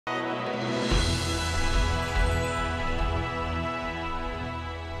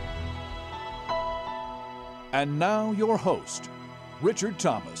And now your host, Richard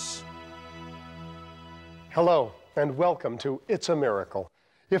Thomas. Hello, and welcome to It's a Miracle.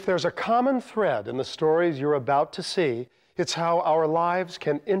 If there's a common thread in the stories you're about to see, it's how our lives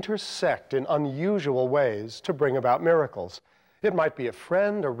can intersect in unusual ways to bring about miracles. It might be a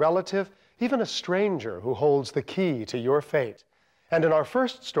friend, a relative, even a stranger who holds the key to your fate. And in our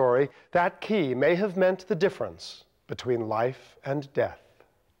first story, that key may have meant the difference between life and death.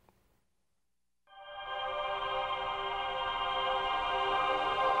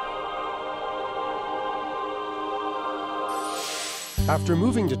 After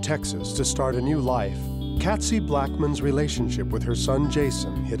moving to Texas to start a new life, Katsy Blackman's relationship with her son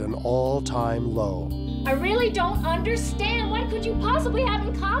Jason hit an all-time low. I really don't understand. What could you possibly have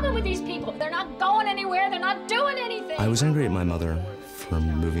in common with these people? They're not going anywhere. They're not doing anything. I was angry at my mother for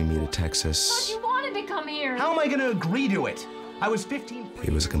moving me to Texas. But you wanted to come here. How am I going to agree to it? I was 15.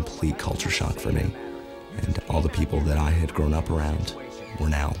 It was a complete culture shock for me. And all the people that I had grown up around were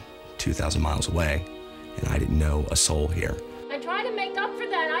now 2,000 miles away, and I didn't know a soul here. I tried to make up for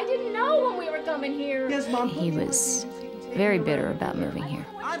that. I didn't know when we were coming here. Yes, Mom. He was very bitter about moving here.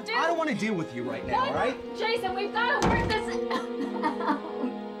 I don't want to deal with you right now, all right? Jason, we've got to work this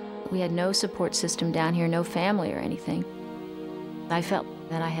out. We had no support system down here, no family or anything. I felt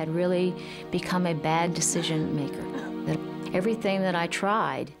that I had really become a bad decision maker. That everything that I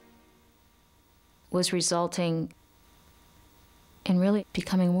tried was resulting in really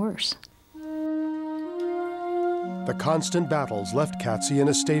becoming worse. The constant battles left Katsy in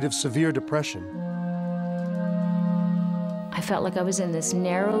a state of severe depression. I felt like I was in this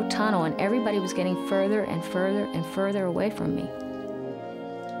narrow tunnel and everybody was getting further and further and further away from me.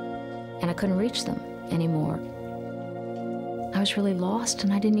 And I couldn't reach them anymore. I was really lost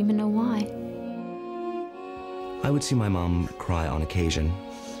and I didn't even know why. I would see my mom cry on occasion.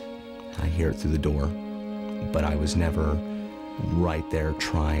 I hear it through the door, but I was never right there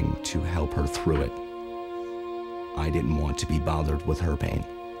trying to help her through it. I didn't want to be bothered with her pain.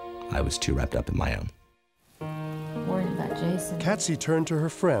 I was too wrapped up in my own. Worried about Jason. Katsy turned to her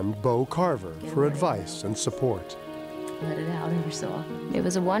friend, Bo Carver, for advice and support. Let it out every so often. It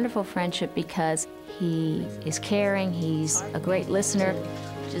was a wonderful friendship because he is caring, he's a great listener.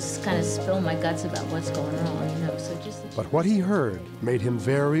 Just kind of spill my guts about what's going on, you know, so just... But what he heard made him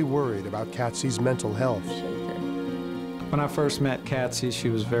very worried about Katsy's mental health. When I first met Katsy, she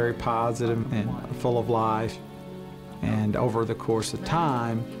was very positive and full of life. And over the course of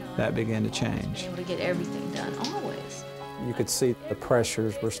time, that began to change. Able to get everything done, always. You could see the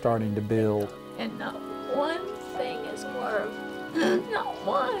pressures were starting to build. And not one thing is worth, not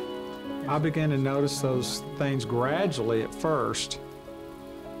one. I began to notice those things gradually at first,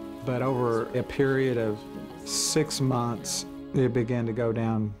 but over a period of 6 months, it began to go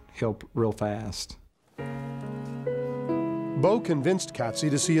downhill real fast. Bo convinced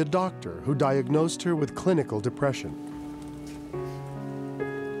Katsy to see a doctor who diagnosed her with clinical depression.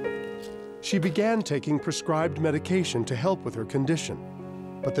 She began taking prescribed medication to help with her condition,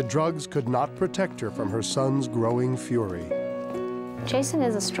 but the drugs could not protect her from her son's growing fury. Jason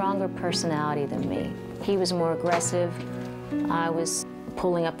is a stronger personality than me. He was more aggressive. I was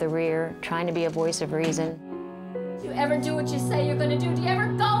pulling up the rear, trying to be a voice of reason. Do you ever do what you say you're going to do? Do you ever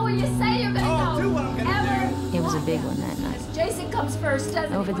go where you say you're going to go? I'll do what I'm going to do. It was a big one that night. Jason comes first,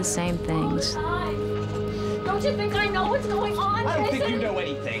 doesn't he? Over the same things. Don't you think I know what's going on, I don't Jason? think you know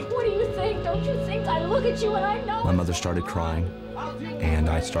anything. What do you think? Don't you think I look at you and I know? My mother started crying, and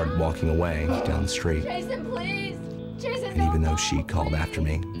I started walking away down the street. Jason, please. Jason, And even though she called after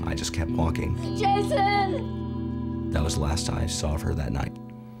me, I just kept walking. Jason! That was the last I saw of her that night.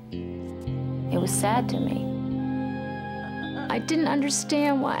 It was sad to me. I didn't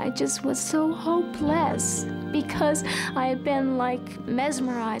understand why I just was so hopeless, because I had been like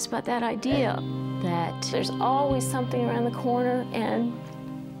mesmerized by that idea that there's always something around the corner, and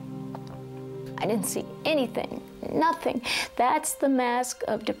I didn't see anything, nothing. That's the mask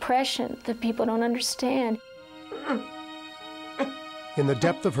of depression that people don't understand. In the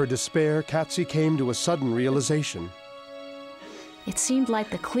depth of her despair, Katsy came to a sudden realization. It seemed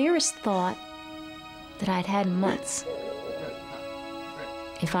like the clearest thought that I'd had in months.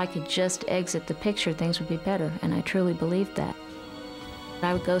 If I could just exit the picture, things would be better, and I truly believed that.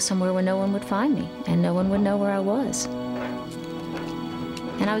 I would go somewhere where no one would find me, and no one would know where I was.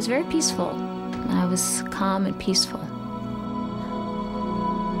 And I was very peaceful. I was calm and peaceful.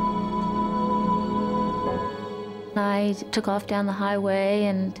 I took off down the highway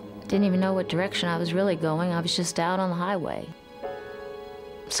and didn't even know what direction I was really going. I was just out on the highway.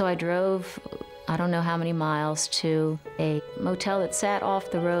 So I drove I don't know how many miles, to a motel that sat off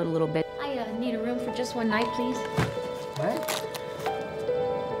the road a little bit. I need a room for just one night, please. What?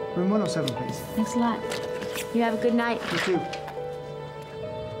 Room 107, please. Thanks a lot. You have a good night. You too.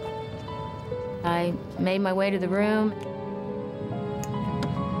 I made my way to the room,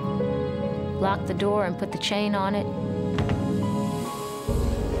 locked the door and put the chain on it.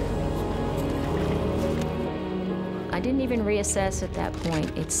 I didn't even reassess at that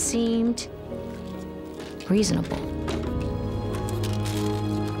point. It seemed reasonable.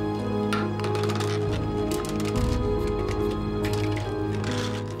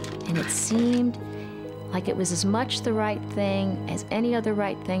 And it seemed like it was as much the right thing as any other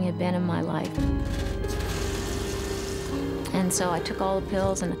right thing had been in my life. And so I took all the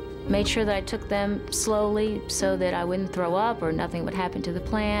pills and made sure that I took them slowly so that I wouldn't throw up or nothing would happen to the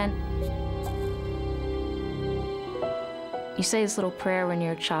plan. You say this little prayer when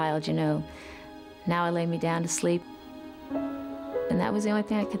you're a child, you know, now I lay me down to sleep. And that was the only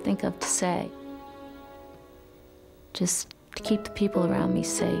thing I could think of to say. Just to keep the people around me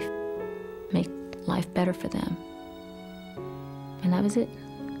safe, make life better for them. And that was it.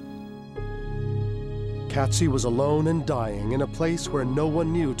 Katsy was alone and dying in a place where no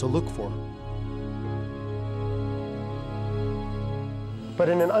one knew to look for her. But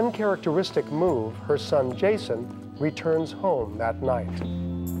in an uncharacteristic move, her son Jason returns home that night.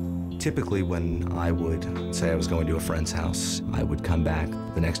 Typically, when I would say I was going to a friend's house, I would come back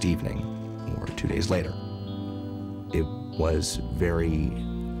the next evening or 2 days later. It was very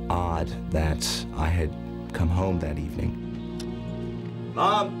odd that I had come home that evening.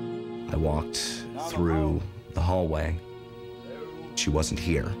 Mom! I walked through the hallway. She wasn't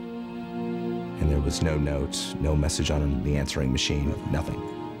here. And there was no note, no message on the answering machine, nothing.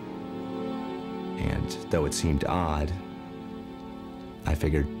 And though it seemed odd, I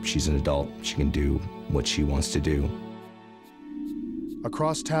figured she's an adult. She can do what she wants to do.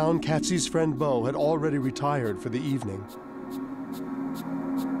 Across town, Katsy's friend Bo had already retired for the evening.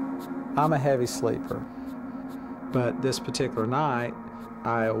 I'm a heavy sleeper, but this particular night,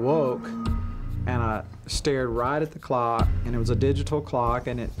 I awoke and I stared right at the clock, and it was a digital clock,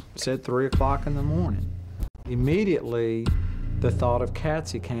 and it said 3 o'clock in the morning. Immediately, the thought of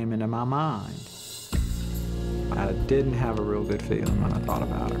Katsy came into my mind. I didn't have a real good feeling when I thought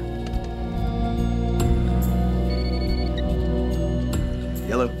about her.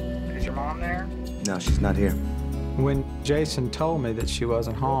 Yellow. Is your mom there? No, she's not here. When Jason told me that she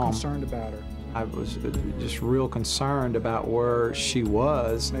wasn't home, I'm concerned about her. I was just real concerned about where she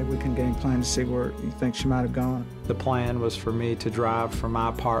was. Maybe we can game plan to see where you think she might have gone. The plan was for me to drive from my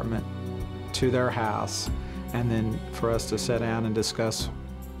apartment to their house, and then for us to sit down and discuss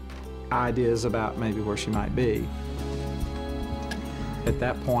ideas about maybe where she might be. At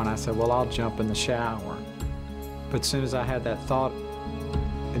that point, I said, well, I'll jump in the shower. But as soon as I had that thought,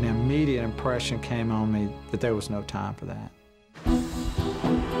 an immediate impression came on me that there was no time for that.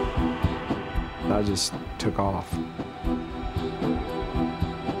 I just took off.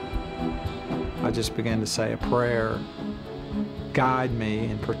 I just began to say a prayer, guide me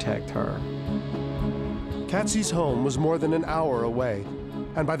and protect her. Katsy's home was more than an hour away,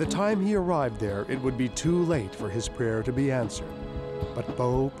 and by the time he arrived there, it would be too late for his prayer to be answered. But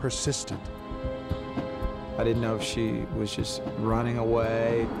Bo persisted. I didn't know if she was just running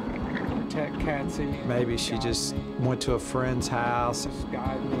away. Protect Katsy. Maybe she just went to a friend's house.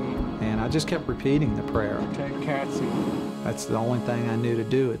 Guide me. And I just kept repeating the prayer. Protect Katsy. That's the only thing I knew to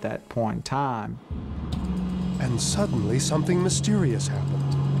do at that point in time. And suddenly, something mysterious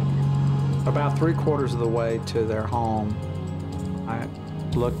happened. About 3/4 of the way to their home, I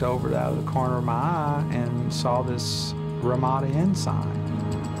looked over out of the corner of my eye and saw this Ramada Inn sign.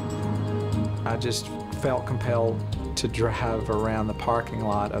 I just felt compelled to drive around the parking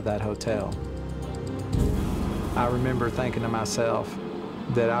lot of that hotel. I remember thinking to myself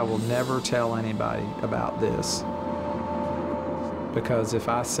that I will never tell anybody about this, because if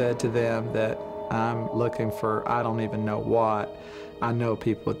I said to them that I'm looking for I don't even know what, I know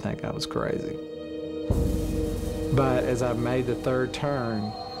people would think I was crazy. But as I made the third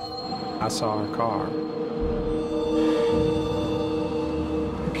turn, I saw her car.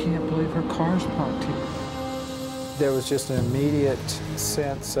 I can't believe her car's parked here. There was just an immediate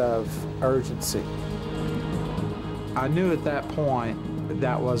sense of urgency. I knew at that point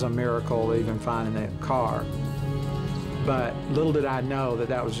that was a miracle, even finding that car. But little did I know that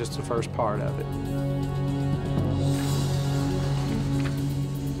that was just the first part of it.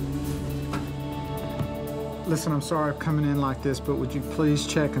 Listen, I'm sorry I'm coming in like this, but would you please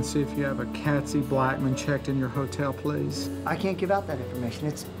check and see if you have a Katsy Blackman checked in your hotel, please? I can't give out that information.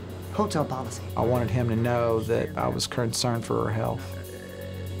 It's hotel policy. I wanted him to know that I was concerned for her health.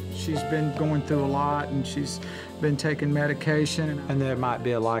 She's been going through a lot, and she's been taking medication. And there might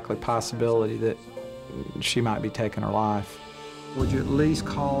be a likely possibility that she might be taking her life. Would you at least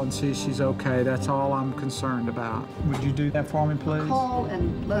call and see if she's okay? That's all I'm concerned about. Would you do that for me, please? Call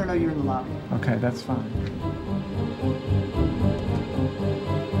and let her know you're in the lobby. Okay, that's fine.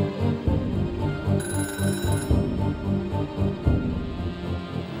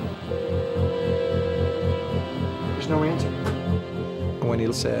 There's no answer. When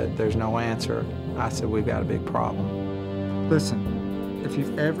he said there's no answer, I said we've got a big problem. Listen, if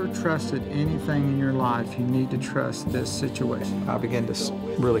you've ever trusted anything in your life, you need to trust this situation. I began to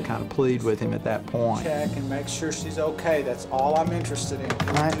really kind of plead with him at that point. Check and make sure she's okay. That's all I'm interested in. Can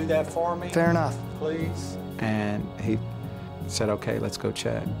All right. you do that for me? Fair enough. Please. And he said, okay, let's go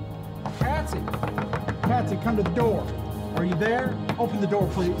check. Katsy! Katsy, come to the door. Are you there? Open the door,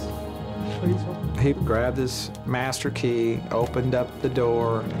 please. Please. He grabbed his master key, opened up the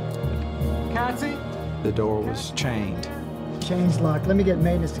door. Katsy? The door was chained. Chain's locked. Let me get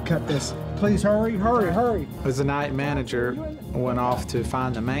maintenance to cut this. Please hurry, hurry, hurry. As the night manager went off to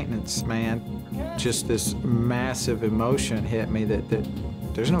find the maintenance man, just this massive emotion hit me that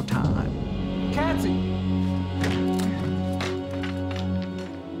there's no time. Katsy!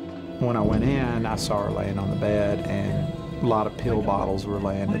 When I went in, I saw her laying on the bed, and a lot of pill bottles were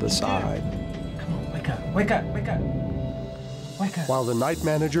laying to the side. Come on, wake up, wake up, wake up. Wake up. While the night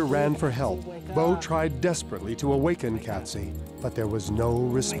manager ran for help, Bo tried desperately to awaken Katsy, but there was no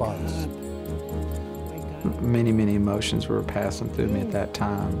response. Many, many emotions were passing through me at that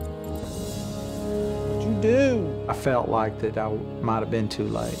time. What'd you do? I felt like that I might have been too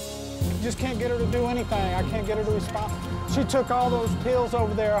late. You just can't get her to do anything. I can't get her to respond. She took all those pills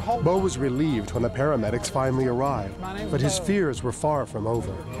over there. Bo was relieved when the paramedics finally arrived, but his fears were far from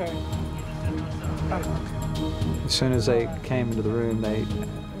over. Okay. As soon as they came into the room, they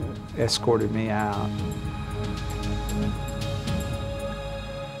escorted me out.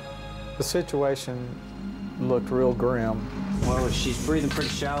 The situation looked real grim. Well, if she's breathing pretty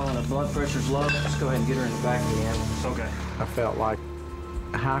shallow and her blood pressure's low, just go ahead and get her in the back of the ambulance. Okay. I felt like,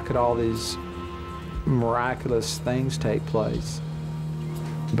 how could all these miraculous things take place?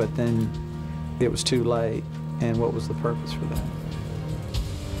 But then it was too late, and what was the purpose for that?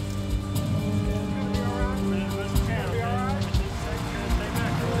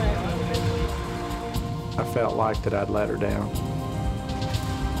 I felt like that I'd let her down.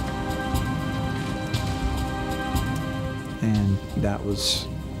 And that was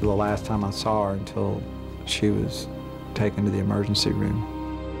the last time I saw her until she was taken to the emergency room.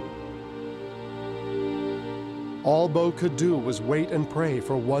 All Bo could do was wait and pray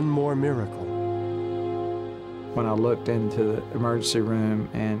for one more miracle. When I looked into the emergency room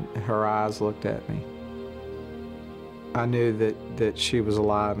and her eyes looked at me, I knew that she was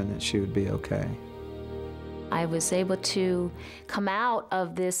alive and that she would be okay. I was able to come out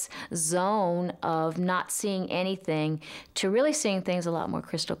of this zone of not seeing anything to really seeing things a lot more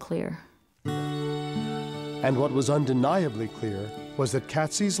crystal clear. And what was undeniably clear was that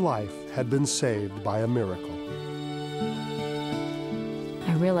Katsy's life had been saved by a miracle.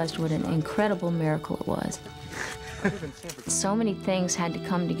 I realized what an incredible miracle it was. So many things had to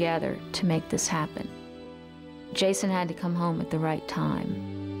come together to make this happen. Jason had to come home at the right time.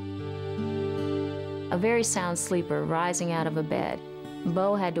 A very sound sleeper rising out of a bed.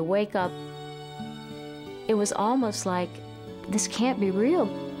 Bo had to wake up. It was almost like, this can't be real.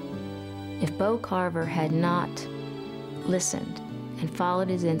 If Bo Carver had not listened and followed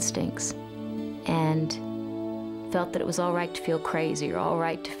his instincts and felt that it was all right to feel crazy or all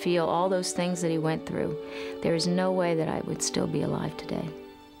right to feel all those things that he went through, there is no way that I would still be alive today.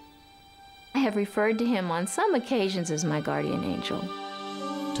 I have referred to him on some occasions as my guardian angel.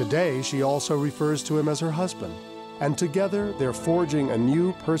 Today, she also refers to him as her husband, and together they're forging a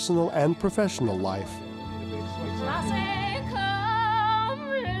new personal and professional life. I say, come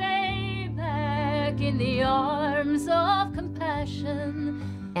lay back in the arms of compassion.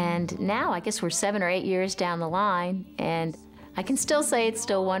 And now, I guess we're 7 or 8 years down the line, and I can still say it's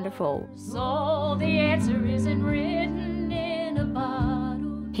still wonderful. So the answer isn't written in a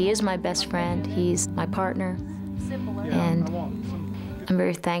bottle. He is my best friend, he's my partner, and I'm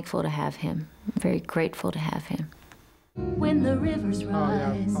very thankful to have him. I'm very grateful to have him. When the rivers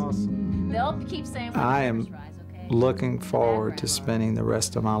rise, they'll keep saying. I am looking forward to spending the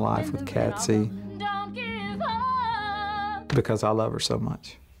rest of my life with Katsy Don't give up. because I love her so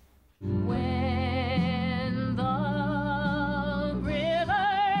much. When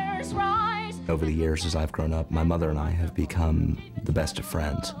Over the years, as I've grown up, my mother and I have become the best of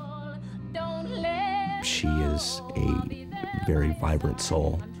friends. She is a very vibrant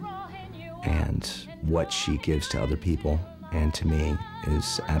soul, and what she gives to other people and to me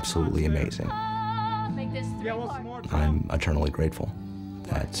is absolutely amazing. I'm eternally grateful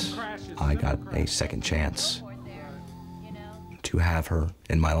that I got a second chance to have her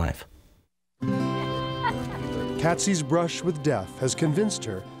in my life. Catsy's brush with death has convinced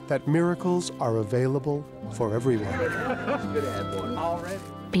her that miracles are available for everyone.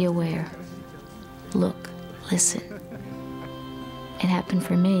 Be aware. Look. Listen. It happened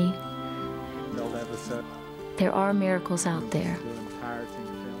for me. There are miracles out there.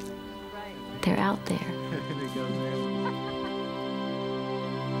 They're out there.